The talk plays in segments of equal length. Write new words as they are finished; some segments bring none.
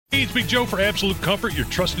Queens, Big Joe for Absolute Comfort, your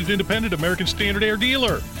trusted independent American Standard Air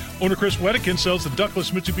dealer. Owner Chris Wedekin sells the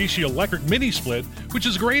ductless Mitsubishi electric mini split, which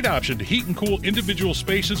is a great option to heat and cool individual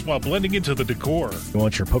spaces while blending into the decor. You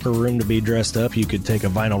want your poker room to be dressed up, you could take a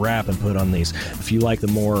vinyl wrap and put on these. If you like the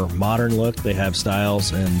more modern look, they have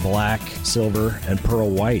styles in black, silver, and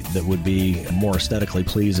pearl white that would be more aesthetically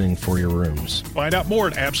pleasing for your rooms. Find out more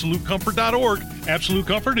at AbsoluteComfort.org. Absolute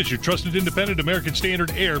Comfort is your trusted independent American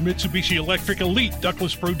Standard Air Mitsubishi Electric Elite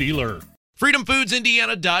Ductless Pro dealer.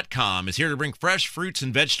 FreedomFoodsIndiana.com is here to bring fresh fruits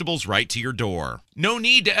and vegetables right to your door. No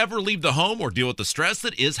need to ever leave the home or deal with the stress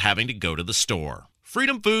that is having to go to the store.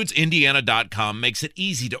 FreedomFoodsIndiana.com makes it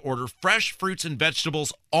easy to order fresh fruits and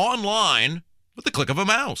vegetables online with the click of a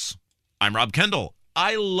mouse. I'm Rob Kendall.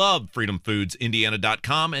 I love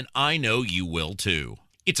FreedomFoodsIndiana.com, and I know you will too.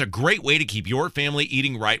 It's a great way to keep your family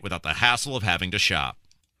eating right without the hassle of having to shop.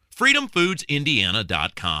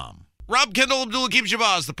 FreedomFoodsIndiana.com. Rob Kendall, Abdul keeps you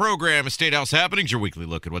boss. The program is State House Happenings, your weekly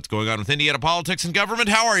look at what's going on with Indiana politics and government.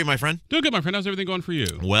 How are you, my friend? Doing good, my friend. How's everything going for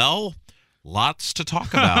you? Well, lots to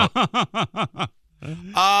talk about.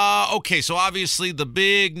 Okay, so obviously the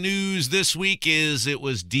big news this week is it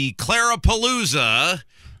was Declarapalooza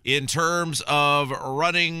in terms of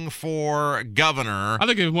running for governor. I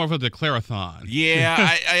think it was more of a declarathon.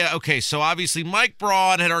 Yeah, okay, so obviously Mike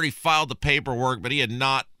Braun had already filed the paperwork, but he had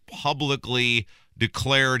not publicly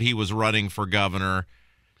declared he was running for governor.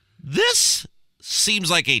 This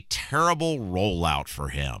seems like a terrible rollout for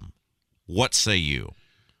him. What say you?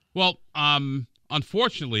 Well,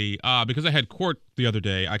 unfortunately, because I had court the other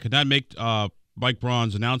day, I could not make Mike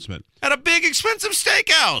Braun's announcement. At a big, expensive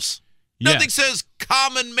steakhouse. Yes. Nothing says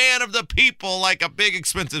common man of the people like a big,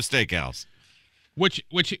 expensive steakhouse.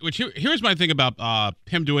 Here's my thing about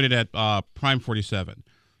him doing it at Prime 47.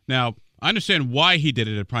 Now, I understand why he did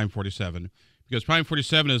it at Prime 47, because Prime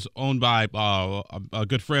 47 is owned by a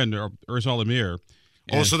good friend, Urzal Amir.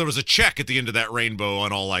 Oh, so there was a check at the end of that rainbow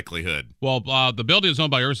in all likelihood. Well, the building is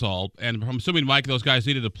owned by Urzal, and I'm assuming, Mike, those guys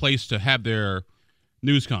needed a place to have their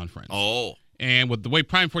news conference. Oh. And with the way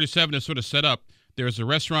Prime 47 is sort of set up, there's a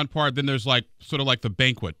restaurant part, then there's sort of like the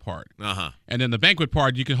banquet part. Uh-huh. And then the banquet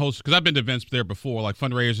part you can host, because I've been to events there before, like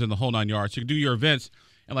fundraisers and the whole nine yards. You can do your events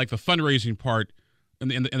and like the fundraising part in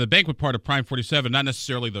the banquet part of Prime 47, not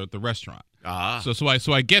necessarily the restaurant. Ah.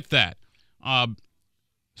 So I get that.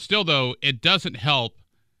 Still, though, it doesn't help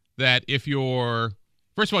that if you're,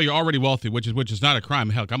 first of all, you're already wealthy, which is not a crime.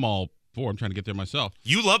 Heck, I'm all for. I'm trying to get there myself.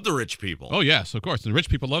 You love the rich people. Oh yes, of course. And the rich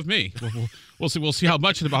people love me. We'll see. We'll see how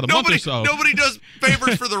much in about a month or so. Nobody does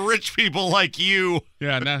favors for the rich people like you.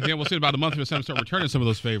 Yeah, we'll see in about a month or so. Start returning some of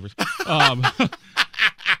those favors. But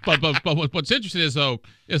what's interesting is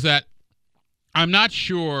that I'm not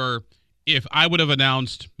sure if I would have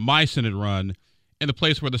announced my Senate run in the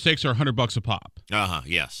place where the stakes are $100 a pop.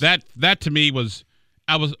 Yes. That to me was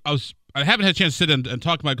I haven't had a chance to sit and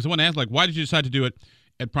talk about it, because I want to ask, why did you decide to do it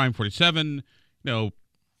at Prime 47? And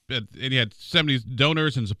you had 70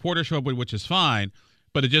 donors and supporters show up, which is fine,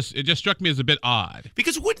 but it just struck me as a bit odd.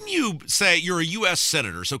 Because wouldn't you say you're a U.S.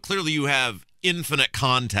 senator, so clearly you have infinite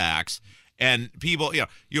contacts and people,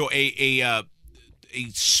 a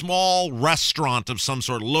small restaurant of some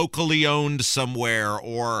sort, locally owned somewhere,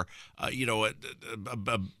 or a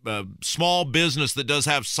small business that does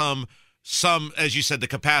have some, as you said, the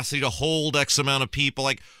capacity to hold X amount of people.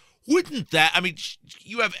 Wouldn't that,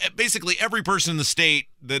 you have basically every person in the state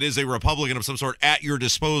that is a Republican of some sort at your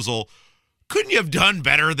disposal. Couldn't you have done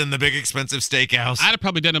better than the big expensive steakhouse? I'd have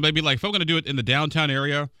probably done it maybe if I'm going to do it in the downtown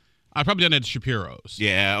area, I've probably done it at Shapiro's.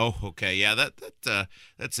 Yeah. Oh, okay. Yeah,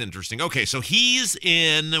 that's interesting. Okay, so he's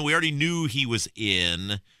in. We already knew he was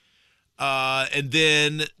in. And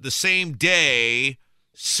then the same day,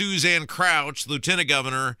 Suzanne Crouch, Lieutenant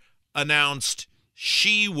Governor, announced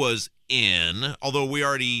she was in, although we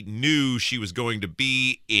already knew she was going to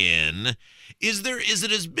be in. Is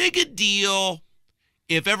it as big a deal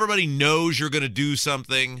if everybody knows you're going to do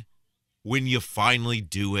something when you finally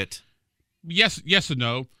do it? Yes and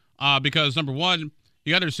no. Because number one,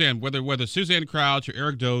 you got to understand whether Suzanne Crouch or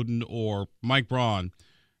Eric Doden or Mike Braun.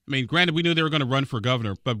 Granted, we knew they were going to run for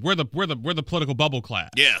governor, but we're the political bubble class.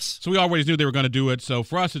 Yes. So we always knew they were going to do it. So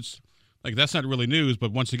for us, it's that's not really news.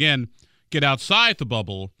 But once again, get outside the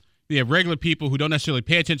bubble. You have regular people who don't necessarily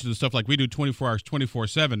pay attention to stuff like we do 24 hours,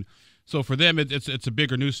 24/7. So for them, it's a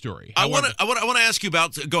bigger news story. However, I want to ask you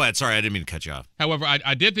about. Go ahead. Sorry, I didn't mean to cut you off. However,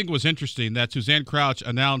 I did think it was interesting that Suzanne Crouch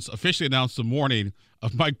officially announced the morning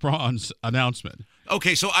of Mike Braun's announcement.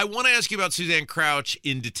 Okay, so I want to ask you about Suzanne Crouch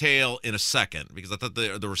in detail in a second, because I thought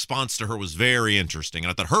the response to her was very interesting,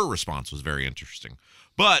 and I thought her response was very interesting.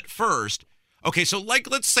 But first, Okay, so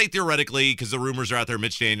let's say theoretically, because the rumors are out there,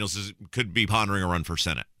 Mitch Daniels could be pondering a run for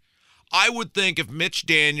Senate. I would think if Mitch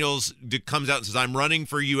Daniels comes out and says, I'm running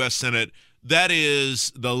for U.S. Senate, that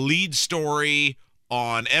is the lead story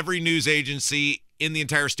on every news agency in the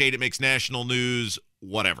entire state. It makes national news,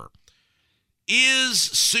 whatever. Is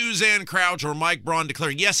Suzanne Crouch or Mike Braun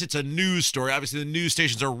declaring, yes, it's a news story. Obviously, the news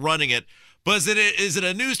stations are running it. But is it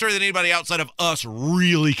a news story that anybody outside of us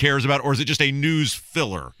really cares about, or is it just a news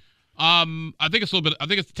filler? I think it's a little bit. I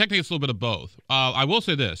think it's technically a little bit of both. I will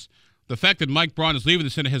say this: the fact that Mike Braun is leaving the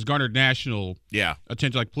Senate has garnered national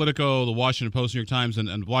attention, like Politico, the Washington Post, New York Times,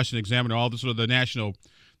 and Washington Examiner, all the sort of the national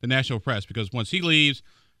press. Because once he leaves,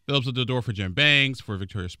 it opens up the door for Jim Banks, for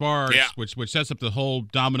Victoria Sparks, which sets up the whole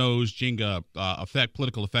dominoes, Jenga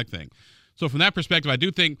political effect thing. So from that perspective, I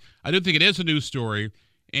do think it is a news story,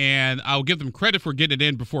 and I'll give them credit for getting it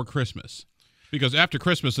in before Christmas. Because after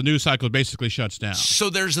Christmas, the news cycle basically shuts down. So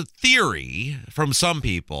there's a theory from some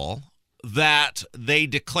people that they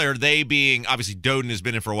being, obviously Doden has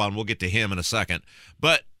been in for a while, and we'll get to him in a second,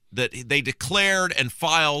 but that they declared and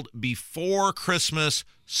filed before Christmas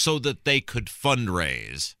so that they could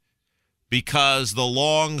fundraise because the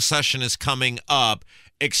long session is coming up.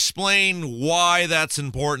 Explain why that's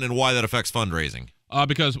important and why that affects fundraising.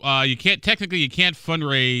 Because you can't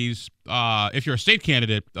fundraise if you're a state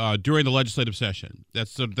candidate during the legislative session.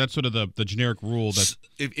 That's sort of the generic rule. That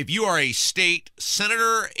if you are a state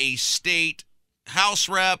senator, a state house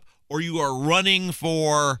rep, or you are running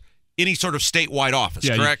for any sort of statewide office,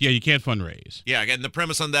 correct? You can't fundraise. Yeah, again, the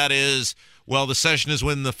premise on that is, well, the session is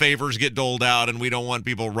when the favors get doled out, and we don't want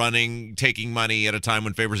people taking money at a time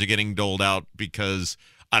when favors are getting doled out because,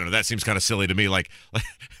 I don't know, that seems kind of silly to me. Like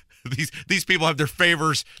these people have their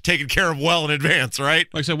favors taken care of well in advance, right?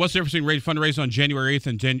 Like I said, what's the difference between fundraising on January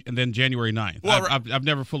 8th and then January 9th? Well, I've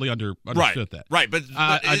never fully understood that. Right, but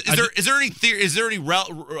is there any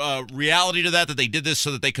reality to that they did this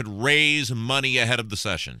so that they could raise money ahead of the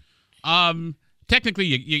session? Technically,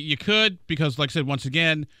 you could, because, like I said, once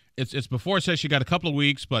again, it's before session. You got a couple of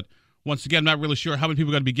weeks, but once again, I'm not really sure how many people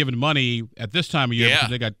are going to be given money at this time of year because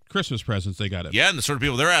they got Christmas presents they got to. Yeah, and the sort of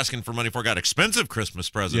people they're asking for money for got expensive Christmas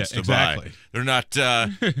presents to exactly. buy. They're not,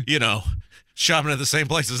 shopping at the same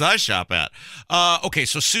places I shop at. Okay,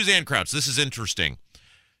 so Suzanne Crouch, this is interesting.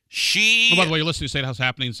 By the way, you're listening to State House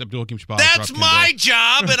Happenings. Abdul keeps Shabazz. That's my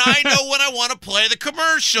job, and I know when I want to play the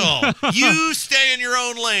commercial. You stay in your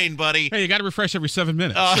own lane, buddy. Hey, you got to refresh every 7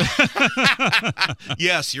 minutes.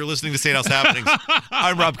 Yes, you're listening to State House Happenings.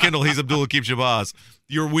 I'm Rob Kendall. He's Abdul keeps Shabazz.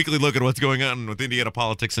 Your weekly look at what's going on with Indiana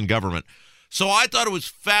politics and government. So I thought it was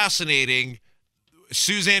fascinating.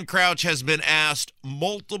 Suzanne Crouch has been asked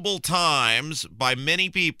multiple times by many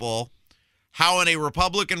people how in a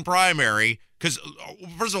Republican primary, because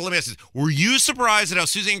first of all, let me ask this. Were you surprised at how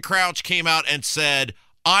Suzanne Crouch came out and said,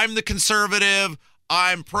 I'm the conservative,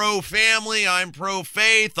 I'm pro-family, I'm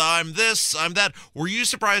pro-faith, I'm this, I'm that? Were you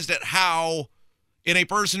surprised at how, in a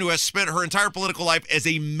person who has spent her entire political life as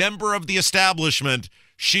a member of the establishment,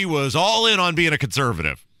 she was all in on being a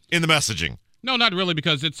conservative in the messaging? No, not really,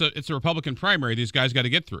 because it's a Republican primary these guys got to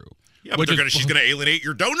get through. Yeah, but she's going to alienate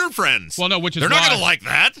your donor friends. Well, no, they're not going to like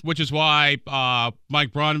that. Which is why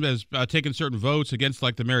Mike Braun has taken certain votes against,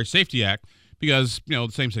 like, the Marriage Safety Act, because, the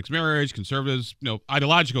same-sex marriage, conservatives,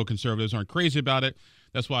 ideological conservatives aren't crazy about it.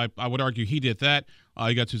 That's why I would argue he did that.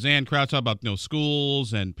 You got Suzanne Crouch talking about,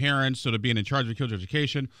 schools and parents sort of being in charge of children's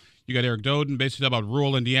education. You got Eric Doden basically talking about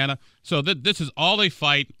rural Indiana. So this is all they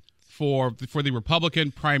fight for the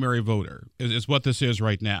Republican primary voter is what this is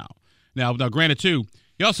right now. Now, granted, too,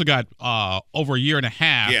 you also got over a year and a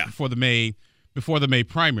half before the May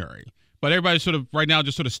primary. But everybody's sort of right now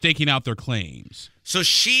just sort of staking out their claims. So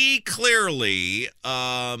she clearly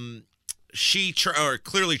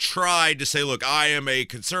clearly tried to say, look, I am a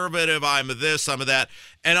conservative, I'm a this, I'm a that.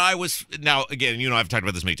 And now, again, I've talked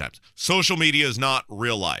about this many times. Social media is not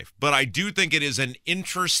real life. But I do think it is an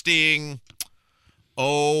interesting,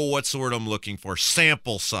 what's the word I'm looking for?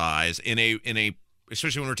 Sample size in a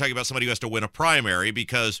especially when we're talking about somebody who has to win a primary,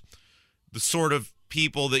 because the sort of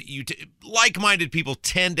people that like-minded people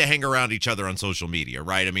tend to hang around each other on social media,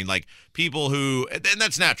 right? I mean, like people who, and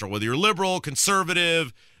that's natural, whether you're liberal,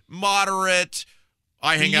 conservative, moderate.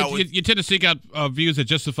 You tend to seek out views that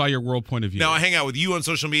justify your world point of view. Now, I hang out with you on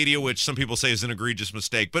social media, which some people say is an egregious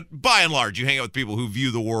mistake, but by and large, you hang out with people who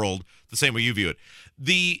view the world the same way you view it.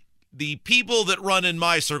 The people that run in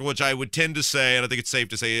my circle, which I would tend to say, and I think it's safe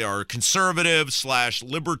to say, are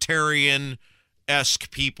conservative/libertarian-esque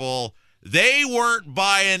people. They weren't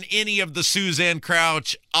buying any of the Suzanne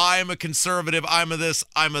Crouch, I'm a conservative, I'm a this,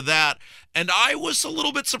 I'm a that. And I was a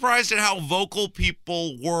little bit surprised at how vocal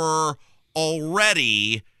people were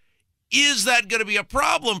already. Is that going to be a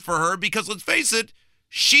problem for her? Because let's face it,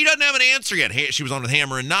 she doesn't have an answer yet. She was on with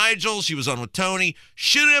Hammer and Nigel. She was on with Tony.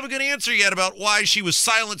 She didn't have a good answer yet about why she was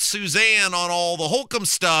silent Suzanne on all the Holcomb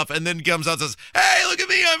stuff, and then comes out and says, hey, look at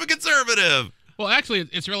me, I'm a conservative. Well, actually,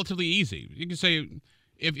 it's relatively easy. You can say,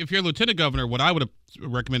 if you're lieutenant governor, what I would have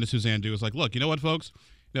recommended Suzanne do is like, look, you know what, folks?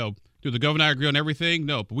 Do the governor and I agree on everything?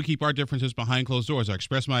 No, but we keep our differences behind closed doors. I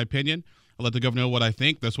express my opinion. I let the governor know what I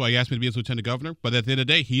think. That's why he asked me to be his lieutenant governor. But at the end of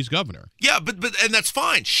the day, he's governor. Yeah, but and that's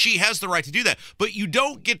fine. She has the right to do that. But you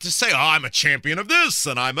don't get to say, oh, I'm a champion of this,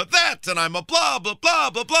 and I'm a that, and I'm a blah, blah, blah,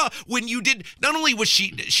 blah, blah. When you did, not only was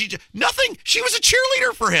she nothing, she was a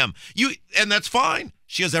cheerleader for him. And that's fine.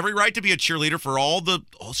 She has every right to be a cheerleader for all the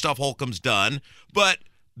stuff Holcomb's done. But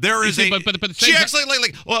there is she actually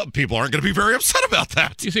well, people aren't going to be very upset about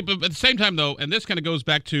that. You see, but at the same time, though, and this kind of goes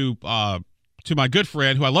back to my good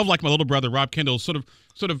friend, who I love like my little brother, Rob Kendall's sort of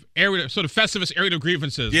Festivus area of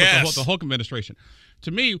grievances with the Holcomb administration.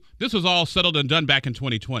 To me, this was all settled and done back in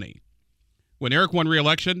 2020. When Eric won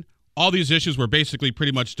re-election, all these issues were basically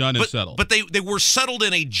pretty much done and settled. But they were settled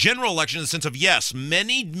in a general election in the sense of, yes,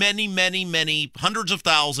 many hundreds of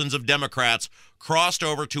thousands of Democrats crossed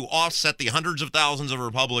over to offset the hundreds of thousands of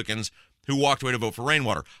Republicans who walked away to vote for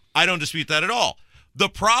Rainwater. I don't dispute that at all. The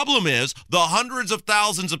problem is the hundreds of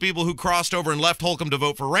thousands of people who crossed over and left Holcomb to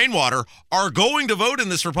vote for Rainwater are going to vote in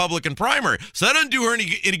this Republican primary. So that doesn't do her any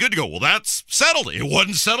good to go, well, that's settled. It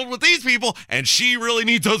wasn't settled with these people, and she really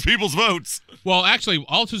needs those people's votes. Well, actually,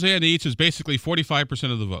 all Suzanne needs is basically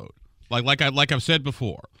 45% of the vote, like I've said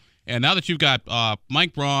before. And now that you've got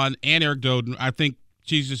Mike Braun and Eric Doden, I think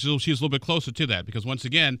she's a little bit closer to that, because once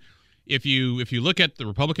again, if you look at the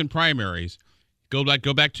Republican primaries, go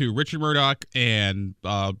back to Richard Murdoch and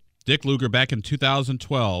Dick Lugar back in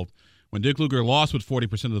 2012, when Dick Lugar lost with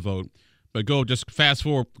 40% of the vote. But go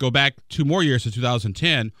back 2 more years to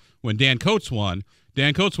 2010 when Dan Coates won.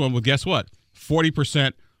 Dan Coates won with, guess what,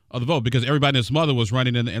 40% of the vote, because everybody and his mother was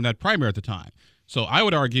running in that primary at the time. So I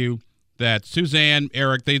would argue that Suzanne,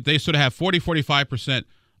 Eric, they sort of have 40-45%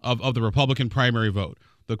 of the Republican primary vote.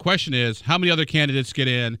 The question is, how many other candidates get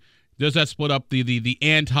in? Does that split up the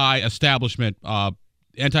anti-establishment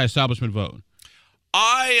vote?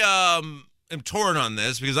 I am torn on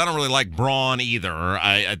this because I don't really like Braun either.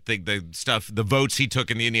 I think the votes he took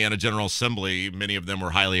in the Indiana General Assembly, many of them were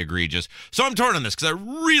highly egregious. So I'm torn on this because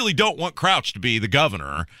I really don't want Crouch to be the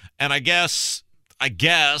governor. And I guess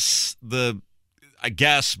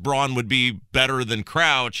Braun would be better than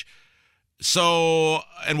Crouch. So,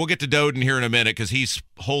 and we'll get to Doden here in a minute because he's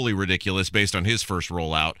wholly ridiculous based on his first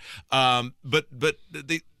rollout. But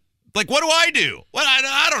what do I do? Well,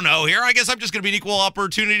 I don't know here. I guess I'm just going to be an equal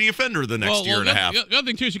opportunity offender the next year and a half. The other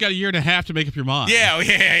thing, too, is you got a year and a half to make up your mind.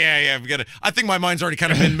 Yeah. I think my mind's already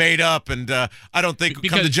kind of been made up, and I don't think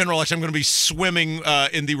come the general election I'm going to be swimming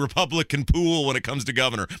in the Republican pool when it comes to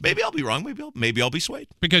governor. Maybe I'll be wrong. Maybe I'll be swayed.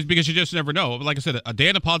 Because you just never know. Like I said, a day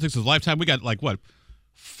in the politics is a lifetime. We got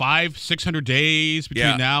 500-600 days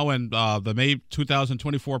between now and the May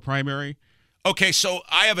 2024 primary. Okay, so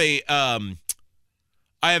I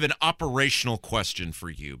have an operational question for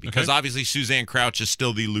you because obviously Suzanne Crouch is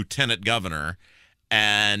still the lieutenant governor,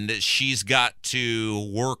 and she's got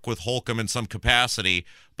to work with Holcomb in some capacity.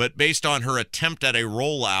 But based on her attempt at a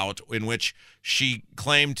rollout in which she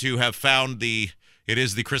claimed to have found it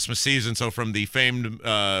is the Christmas season, so from the famed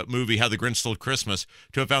movie How the Grinch Stole Christmas,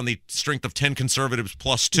 to have found the strength of 10 conservatives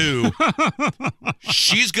plus 2,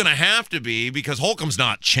 she's going to have to be, because Holcomb's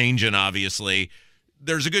not changing, obviously.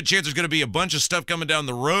 There's a good chance there's going to be a bunch of stuff coming down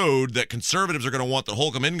the road that conservatives are going to want that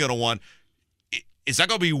Holcomb isn't going to want. Is that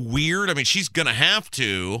going to be weird? I mean, she's going to have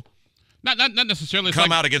to not necessarily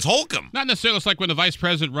come out against Holcomb. Not necessarily. It's like when the vice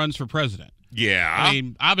president runs for president. Yeah, I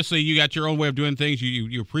mean, obviously, you got your own way of doing things.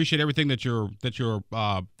 You appreciate everything that your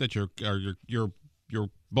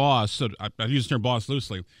boss. So I use the term boss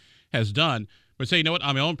loosely, has done. But say, you know what?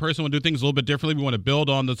 I'm my own person. Want to do things a little bit differently. We want to build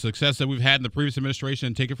on the success that we've had in the previous administration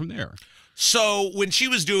and take it from there. So when she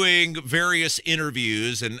was doing various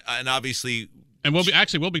interviews, and obviously, and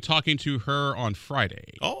we'll be talking to her on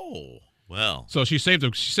Friday. Oh. Well, so she saved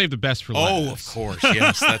the best for last. Oh, of course,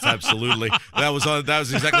 yes, that's absolutely that was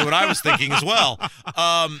exactly what I was thinking as well.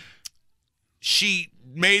 She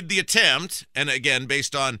made the attempt, and again,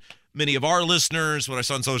 based on many of our listeners, what I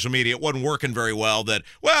saw on social media, it wasn't working very well. That,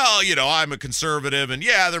 well, I'm a conservative, and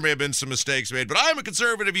there may have been some mistakes made, but I'm a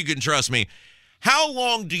conservative. You can trust me. How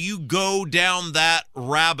long do you go down that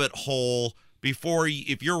rabbit hole before,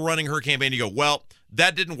 if you're running her campaign, you go, well,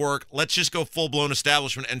 that didn't work. Let's just go full-blown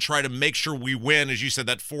establishment and try to make sure we win, as you said,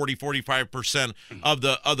 that 45% of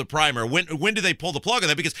the primary. When do they pull the plug on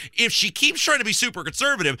that? Because if she keeps trying to be super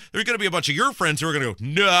conservative, there's going to be a bunch of your friends who are going to go,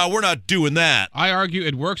 no, we're not doing that. I argue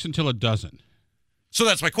it works until it doesn't. So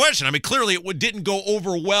that's my question. I mean, clearly it didn't go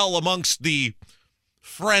over well amongst the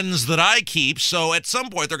friends that I keep. So at some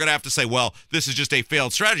point they're going to have to say, well, this is just a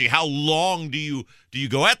failed strategy. How long do you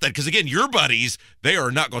go at that? Because again, your buddies, they are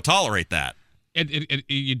not going to tolerate that.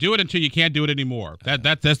 You do it until you can't do it anymore.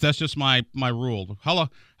 That's just my rule. How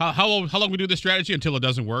long we do this strategy until it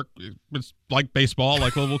doesn't work? It's like baseball.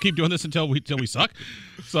 Like, well, we'll keep doing this until we suck.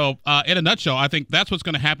 So in a nutshell, I think that's what's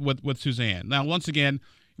going to happen with Suzanne. Now, once again,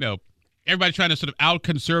 everybody's trying to sort of out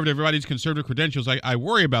conservative. Everybody's conservative credentials. I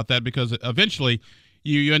worry about that because eventually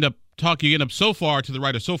you end up so far to the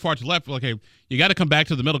right or so far to the left. Okay, you got to come back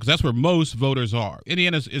to the middle because that's where most voters are.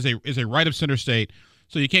 Indiana is a right of center state,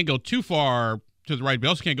 so you can't go too far to the right, but you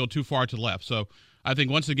also can't go too far to the left. So I think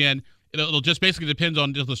once again, it'll just basically depend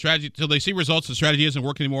on the strategy. Till they see results, the strategy isn't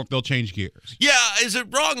working anymore. They'll change gears. Yeah, is it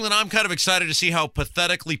wrong that I'm kind of excited to see how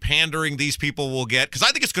pathetically pandering these people will get? Because I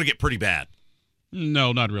think it's going to get pretty bad.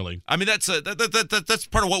 No, not really. I mean, that's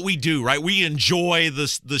part of what we do, right? We enjoy the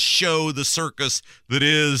show, the circus that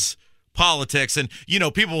is politics, and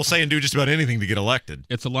people will say and do just about anything to get elected.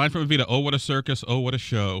 It's a line from Evita. Oh, what a circus! Oh, what a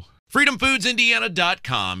show!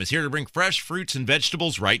 FreedomFoodsIndiana.com is here to bring fresh fruits and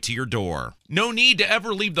vegetables right to your door. No need to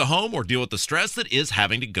ever leave the home or deal with the stress that is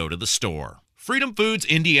having to go to the store.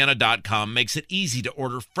 FreedomFoodsIndiana.com makes it easy to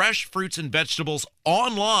order fresh fruits and vegetables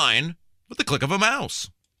online with the click of a mouse.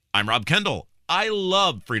 I'm Rob Kendall. I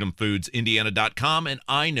love FreedomFoodsIndiana.com, and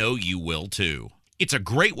I know you will too. It's a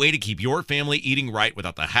great way to keep your family eating right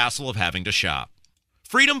without the hassle of having to shop.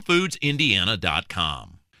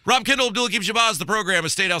 FreedomFoodsIndiana.com. Rob Kendall, Abdul keeps you buzzed. The program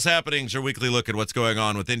is State House Happenings, your weekly look at what's going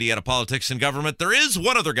on with Indiana politics and government. There is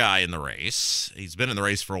one other guy in the race. He's been in the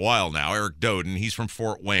race for a while now, Eric Doden. He's from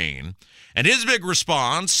Fort Wayne. And his big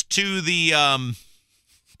response to to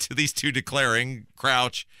these two declaring,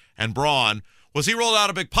 Crouch and Braun, was he rolled out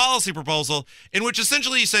a big policy proposal in which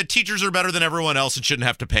essentially he said teachers are better than everyone else and shouldn't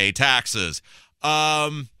have to pay taxes.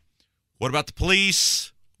 What about the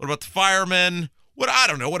police? What about the firemen? I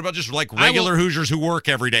don't know. What about just like regular Hoosiers who work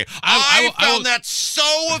every day? I found that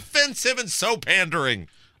so offensive and so pandering.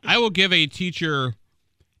 I will give a teacher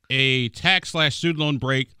a tax/student loan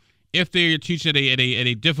break if they're teaching at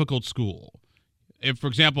a difficult school. If, for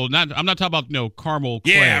example, I'm not talking about Carmel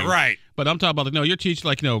Clay, yeah, right. But I'm talking about you're teaching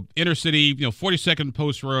like inner city, 42nd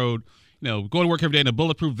Post Road, going to work every day in a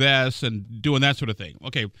bulletproof vest and doing that sort of thing.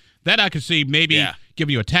 Okay, that I could see maybe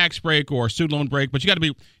giving you a tax break or a student loan break, but you got to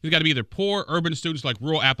be either poor urban students like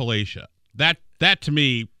rural Appalachia. That to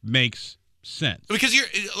me makes sense. Because you're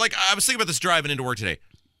like, I was thinking about this driving into work today.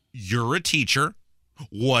 You're a teacher.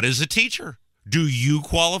 What is a teacher? Do you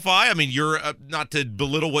qualify? I mean, you're not to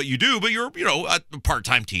belittle what you do, but you're a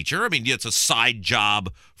part-time teacher. I mean, it's a side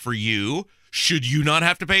job for you. Should you not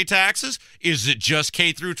have to pay taxes? Is it just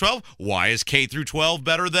K through 12? Why is K through 12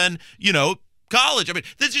 better than, college? I mean,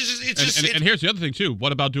 this is and here's the other thing too.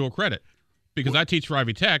 What about dual credit? Because I teach for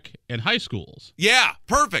Ivy Tech in high schools. Yeah,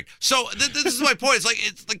 perfect. So this is my point.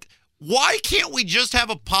 It's like why can't we just have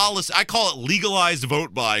a policy? I call it legalized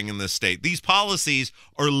vote buying in this state. These policies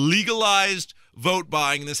are legalized vote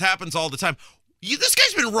buying, and this happens all the time. This guy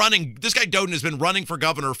Doden has been running for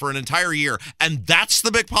governor for an entire year, and that's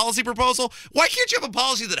the big policy proposal? Why can't you have a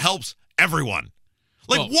policy that helps everyone?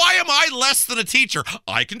 Why am I less than a teacher?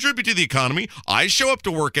 I contribute to the economy. I show up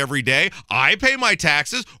to work every day. I pay my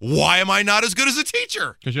taxes. Why am I not as good as a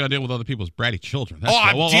teacher? Because you're not dealing with other people's bratty children.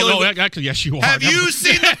 Actually, yes, you are. Have you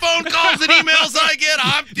seen the phone calls and emails I get?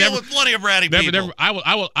 I'm dealing with plenty of bratty people.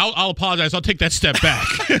 I'll apologize. I'll take that step back.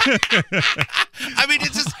 I mean,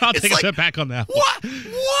 I'll take a step back on that.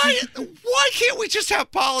 Why can't we just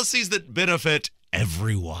have policies that benefit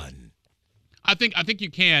everyone? I think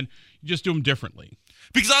you can. You just do them differently.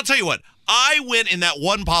 Because I'll tell you what, I went in that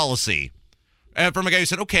one policy from a guy who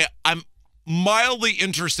said, okay, I'm mildly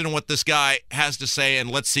interested in what this guy has to say,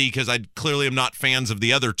 and let's see, because I clearly am not fans of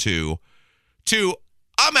the other two.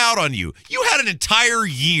 I'm out on you. You had an entire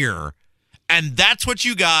year, and that's what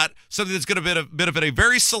you got, something that's going to benefit a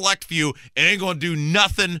very select few, and ain't going to do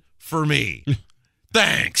nothing for me.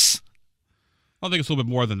 Thanks. I think it's a little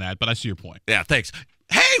bit more than that, but I see your point. Yeah, thanks.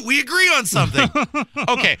 Hey, we agree on something.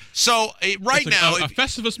 Okay, so right now, a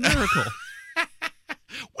Festivus miracle.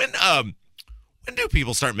 When do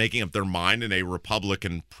people start making up their mind in a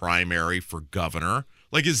Republican primary for governor?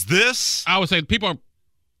 Like, is this? I would say people.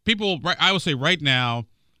 I would say right now,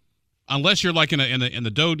 unless you're like in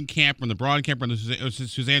the Doden camp or in the Braun camp or in the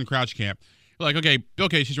Suzanne Crouch camp, Like,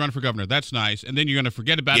 okay, she's running for governor. That's nice. And then you're going to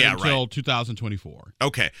forget about it until 2024.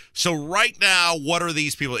 Okay. So right now, what are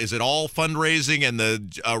these people? Is it all fundraising and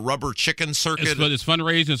the rubber chicken circuit? It's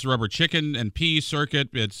fundraising. It's the rubber chicken and pea circuit.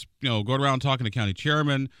 It's, going around talking to county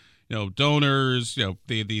chairmen, donors, the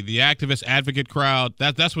activist advocate crowd.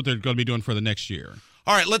 That's what they're going to be doing for the next year.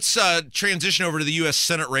 All right, let's transition over to the U.S.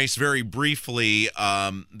 Senate race very briefly.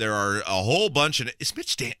 There are a whole bunch of... Is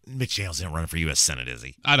Mitch Daniels not running for U.S. Senate, is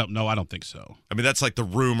he? I don't know. I don't think so. I mean, that's like the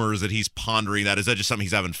rumors that he's pondering that. Is that just something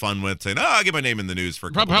he's having fun with, saying, I'll get my name in the news for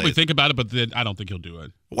a couple Probably days. think about it, but then I don't think he'll do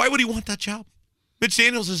it. Why would he want that job? Mitch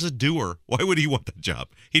Daniels is a doer. Why would he want that job?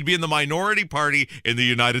 He'd be in the minority party in the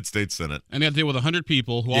United States Senate. And he has to deal with 100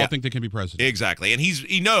 people who all think they can be president. Exactly. And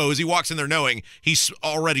he walks in there knowing he's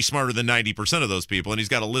already smarter than 90% of those people, and he's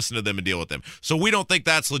got to listen to them and deal with them. So we don't think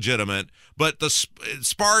that's legitimate. But the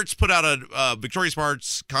Sparts put out Victoria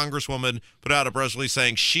Sparts, Congresswoman, put out a press release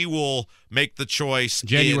saying she will make the choice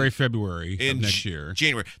February of next year.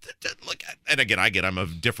 January. Look, and again, I'm a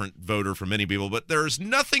different voter from many people, but there's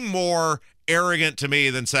nothing more arrogant to me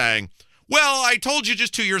than saying, well, I told you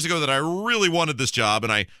just 2 years ago that I really wanted this job,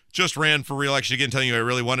 and I just ran for re-election again telling you I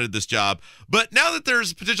really wanted this job. But now that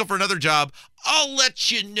there's potential for another job, I'll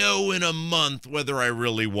let you know in a month whether I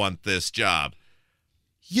really want this job.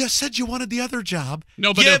 You said you wanted the other job.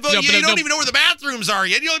 No, but you don't even know where the bathrooms are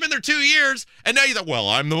yet. You've only been there 2 years, and now you thought, well,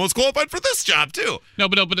 I'm the most qualified for this job too. No,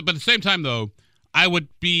 but at the same time, though, I would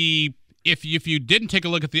be if you didn't take a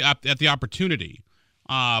look at the opportunity.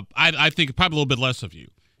 I think probably a little bit less of you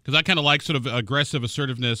because I kind of like sort of aggressive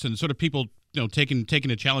assertiveness and sort of people taking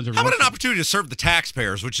a challenge. How about an opportunity to serve the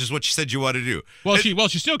taxpayers, which is what you said you want to do? Well,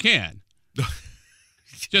 she still can.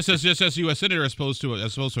 Just as U.S. Senator as opposed to a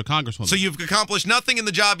Congresswoman. So you've accomplished nothing in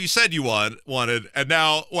the job you said you wanted, and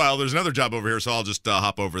now, well, there's another job over here, so I'll just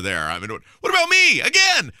hop over there. I mean, what about me?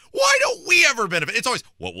 Again, why don't we ever benefit? It's always,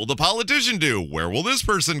 what will the politician do? Where will this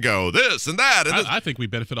person go? This and that. And I think we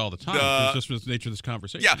benefit all the time. It's just the nature of this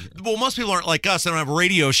conversation. Yeah, well, most people aren't like us. They don't have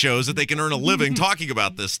radio shows that they can earn a living talking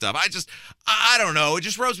about this stuff. I don't know. It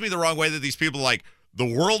just rubs me the wrong way that these people are like, the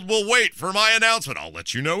world will wait for my announcement. I'll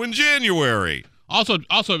let you know in January. Also,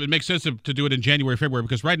 it makes sense to do it in January, February,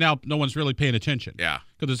 because right now no one's really paying attention. Yeah,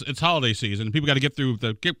 because it's holiday season, and people got to get through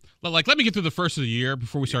let me get through the first of the year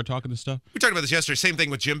before we start talking this stuff. We talked about this yesterday. Same thing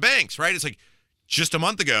with Jim Banks, right? It's like just a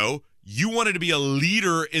month ago, you wanted to be a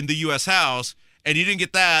leader in the U.S. House, and you didn't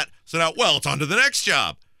get that. So now, well, it's on to the next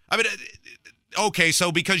job. I mean, okay,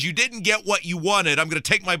 so because you didn't get what you wanted, I'm going to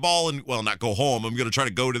take my ball and, well, not go home. I'm going to try to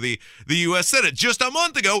go to the U.S. Senate. Just a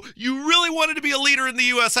month ago, you really wanted to be a leader in the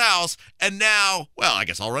U.S. House, and now, well, I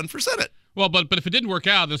guess I'll run for Senate. Well, but if it didn't work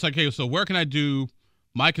out, it's like, hey, so where can I do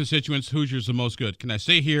my constituents, Hoosiers, the most good? Can I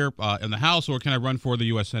stay here in the House, or can I run for the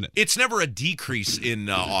U.S. Senate? It's never a decrease in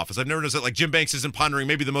office. I've never noticed that, like, Jim Banks isn't pondering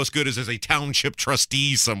maybe the most good is as a township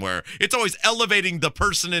trustee somewhere. It's always elevating the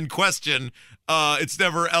person in question. It's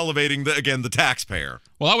never elevating, the taxpayer.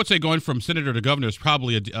 Well, I would say going from senator to governor is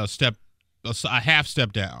probably a half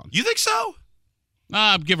step down. You think so?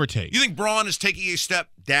 Give or take. You think Braun is taking a step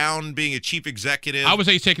down being a chief executive? I would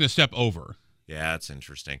say he's taking a step over. Yeah, that's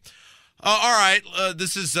interesting. All right,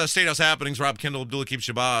 this is State House Happenings. Rob Kendall, Abdul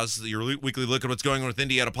Shabazz, your weekly look at what's going on with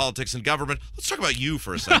Indiana politics and government. Let's talk about you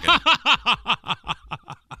for a second.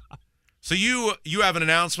 So you have an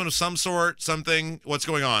announcement of some sort, something. What's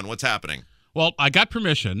going on? What's happening? Well, I got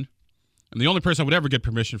permission, and the only person I would ever get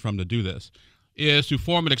permission from to do this is to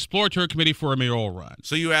form an exploratory committee for a mayoral run.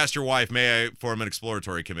 So you asked your wife, may I form an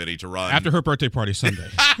exploratory committee to run? After her birthday party Sunday.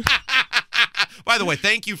 By the way,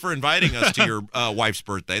 thank you for inviting us to your wife's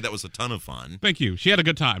birthday. That was a ton of fun. Thank you. She had a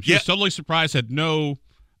good time. She was totally surprised, had no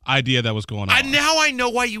idea that was going on. And now I know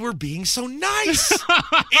why you were being so nice.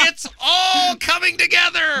 It's all coming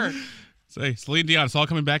together. Say, Celine Dion, it's all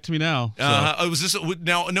coming back to me now. So. Was this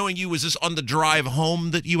now knowing you? Was this on the drive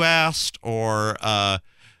home that you asked, or?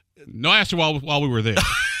 No, I asked her while we were there.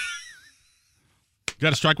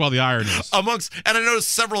 Got to strike while the iron is. And I noticed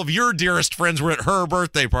several of your dearest friends were at her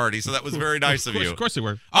birthday party, so that was very nice of you. Of course they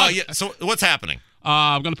were. Yeah. So what's happening?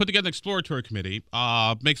 I'm going to put together an exploratory committee.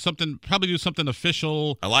 Make something, probably do something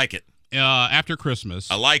official. I like it. After Christmas.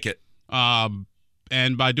 I like it.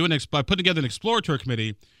 And by putting together an exploratory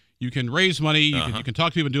committee, you can raise money, you can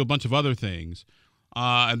talk to people and do a bunch of other things.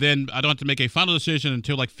 And then I don't have to make a final decision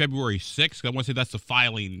until like February 6th. I want to say that's the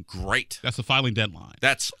filing. Great. That's the filing deadline.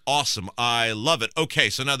 That's awesome. I love it.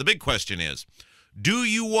 Okay, so now the big question is, do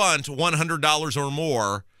you want $100 or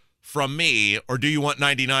more from me, or do you want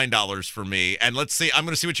 $99 from me? And let's see, I'm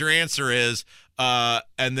going to see what your answer is,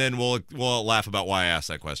 and then we'll laugh about why I asked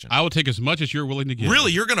that question. I will take as much as you're willing to give.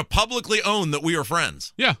 Really? You're going to publicly own that we are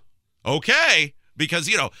friends? Yeah. Okay. Because,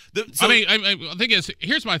 the thing is,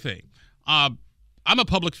 here's my thing. I'm a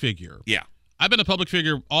public figure. Yeah. I've been a public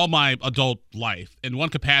figure all my adult life in one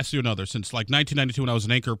capacity or another since like 1992 when I was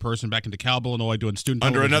an anchor person back in DeKalb, Illinois, doing student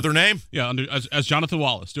Under television. another name? Yeah, as Jonathan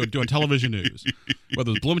Wallace, doing television news.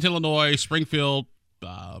 Whether it was Bloomington, Illinois, Springfield,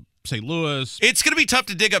 St. Louis. It's going to be tough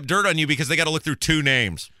to dig up dirt on you because they got to look through 2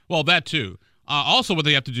 names. Well, that too. Also, what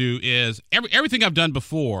they have to do is everything I've done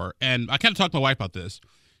before, and I kind of talked to my wife about this.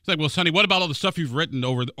 It's like, well, Sonny, what about all the stuff you've written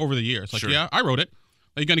over the years? Like, Sure. Yeah, I wrote it.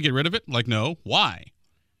 Are you going to get rid of it? Like, no. Why?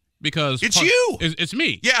 Because It's you. It's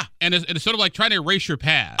me. Yeah. And it's sort of like trying to erase your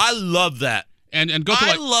past. I love that. And go through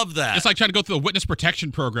I love that. It's like trying to go through the witness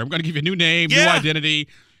protection program. I'm going to give you a new name, new identity.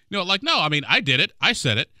 No, I mean, I did it. I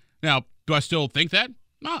said it. Now, do I still think that?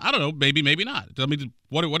 No, I don't know. Maybe, maybe not. I mean,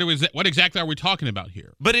 what exactly are we talking about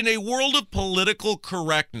here? But in a world of political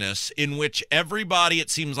correctness in which everybody,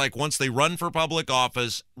 it seems like once they run for public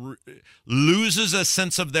office, loses a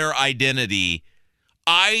sense of their identity,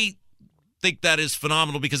 I think that is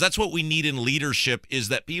phenomenal because that's what we need in leadership is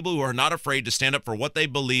that people who are not afraid to stand up for what they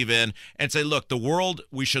believe in and say, look, the world,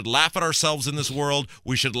 we should laugh at ourselves in this world.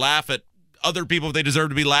 We should laugh at other people if they deserve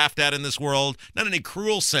to be laughed at in this world, not in a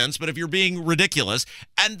cruel sense, but if you're being ridiculous.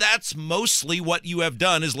 And that's mostly what you have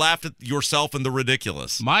done is laughed at yourself and the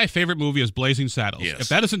ridiculous. My favorite movie is Blazing Saddles. Yes. If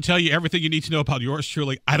that doesn't tell you everything you need to know about yours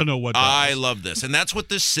truly, I don't know what does. I love this. And that's what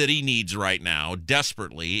this city needs right now,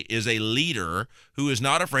 desperately, is a leader who is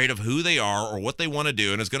not afraid of who they are or what they want to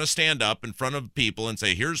do and is going to stand up in front of people and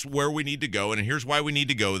say, here's where we need to go and here's why we need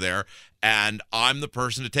to go there. And I'm the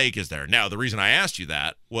person to take us there. Now, the reason I asked you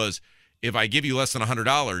that was, if I give you less than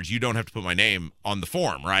 $100, you don't have to put my name on the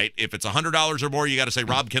form, right? If it's $100 or more, you got to say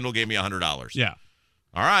Rob Kendall gave me $100. Yeah.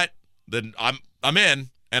 All right, then I'm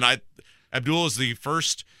in, and Abdul is the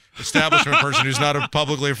first establishment person who's not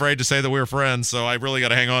publicly afraid to say that we're friends. So I really got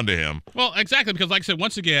to hang on to him. Well, exactly, because like I said,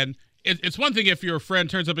 once again, it's one thing if your friend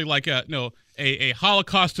turns up to be like a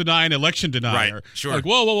Holocaust denying election denier. Right. Sure. Like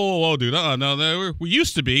whoa, dude. No, we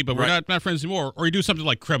used to be, but we're not friends anymore. Or you do something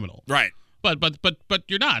like criminal. Right. But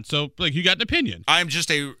you're not. So like you got an opinion. I'm just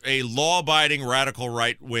a law-abiding radical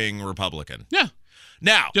right-wing Republican. Yeah.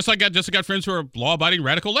 Now, just like I got friends who are law-abiding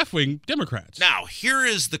radical left-wing Democrats. Now, here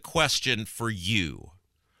is the question for you.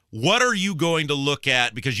 What are you going to look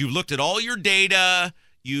at? Because you've looked at all your data,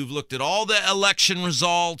 you've looked at all the election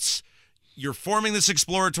results, you're forming this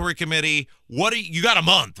exploratory committee. You got a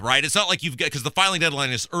month, right? It's not like you've got, because the filing deadline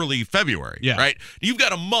is early February, right? You've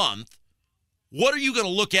got a month. What are you going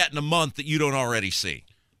to look at in a month that you don't already see?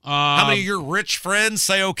 How many of your rich friends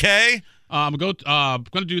say okay? I'm going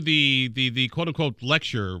to do the quote unquote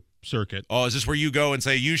lecture circuit. Oh, is this where you go and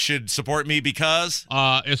say you should support me because?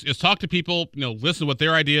 It's talk to people. Listen to what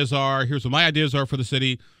their ideas are. Here's what my ideas are for the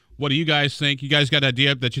city. What do you guys think? You guys got an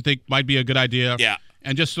idea that you think might be a good idea? Yeah.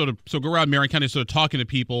 And just go around Marion County, sort of talking to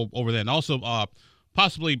people over there, and also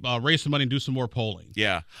possibly raise some money and do some more polling.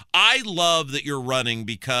 Yeah. I love that you're running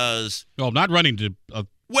because... No, I'm not running to...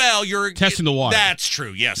 you're... testing the water. That's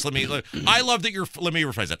true, yes. Let me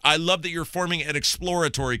rephrase that. I love that you're forming an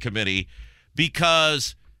exploratory committee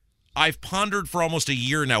because I've pondered for almost a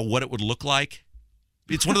year now what it would look like.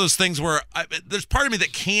 It's one of those things where there's part of me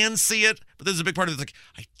that can see it, but there's a big part of it that's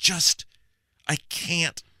like, I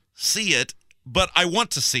can't see it, but I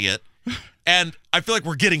want to see it, and I feel like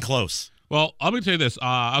we're getting close. Well, I'm going to tell you this.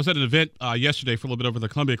 I was at an event yesterday for a little bit over the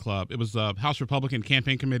Columbia Club. It was the House Republican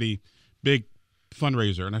Campaign Committee big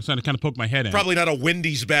fundraiser, and I started to kind of poke my head in. Probably not a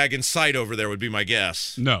Wendy's bag in sight over there would be my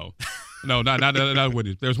guess. No, not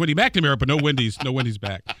Wendy's. There's Wendy McNamara, but no Wendy's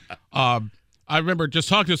bag. I remember just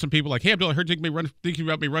talking to some people like, hey, Abdul, I heard thinking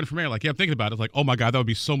about me running for mayor. Like, yeah, I'm thinking about it. It's like, oh, my God, that would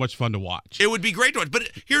be so much fun to watch. It would be great to watch. But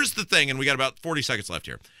here's the thing, and we got about 40 seconds left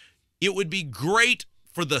here. It would be great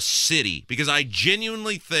for the city because I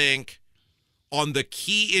genuinely think on the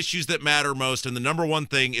key issues that matter most, and the number one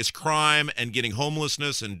thing is crime and getting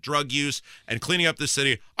homelessness and drug use and cleaning up the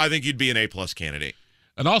city, I think you'd be an A-plus candidate.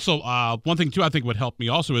 And also, one thing, too, I think would help me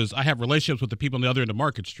also is I have relationships with the people on the other end of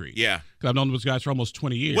Market Street. Yeah. Because I've known those guys for almost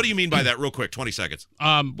 20 years. What do you mean by that real quick, 20 seconds?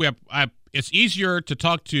 It's easier to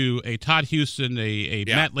talk to a Todd Houston, a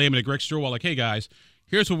Matt Lehman, a Greg Sturwell, like, hey, guys,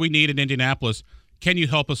 here's what we need in Indianapolis. Can you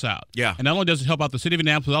help us out? Yeah. And not only does it help out the city of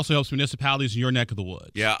Indianapolis, it also helps municipalities in your neck of the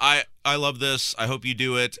woods. Yeah, I love this. I hope you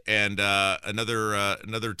do it. And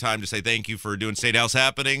another time to say thank you for doing State House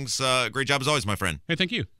Happenings. Great job as always, my friend. Hey,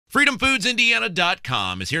 thank you.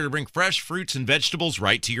 FreedomFoodsIndiana.com is here to bring fresh fruits and vegetables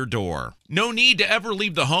right to your door. No need to ever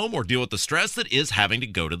leave the home or deal with the stress that is having to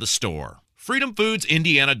go to the store.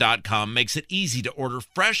 FreedomFoodsIndiana.com makes it easy to order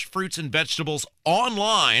fresh fruits and vegetables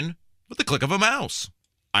online with the click of a mouse.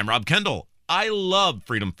 I'm Rob Kendall. I love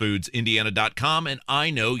freedomfoodsindiana.com, and I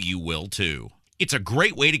know you will too. It's a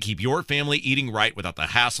great way to keep your family eating right without the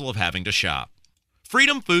hassle of having to shop.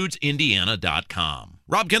 freedomfoodsindiana.com.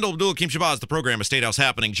 Rob Kendall, Abdul Hakim Shabazz, the program of State House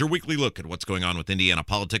Happenings, your weekly look at what's going on with Indiana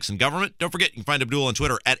politics and government. Don't forget, you can find Abdul on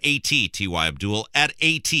Twitter at ATTYAbdul, at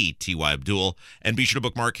ATTYAbdul, and be sure to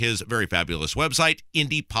bookmark his very fabulous website,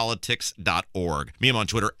 indypolitics.org. Me, I'm on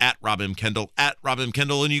Twitter at Rob M. Kendall,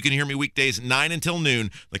 and you can hear me weekdays 9 until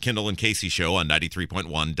noon, the Kendall and Casey Show on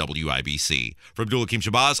 93.1 WIBC. For Abdul Hakim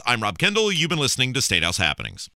Shabazz, I'm Rob Kendall. You've been listening to State House Happenings.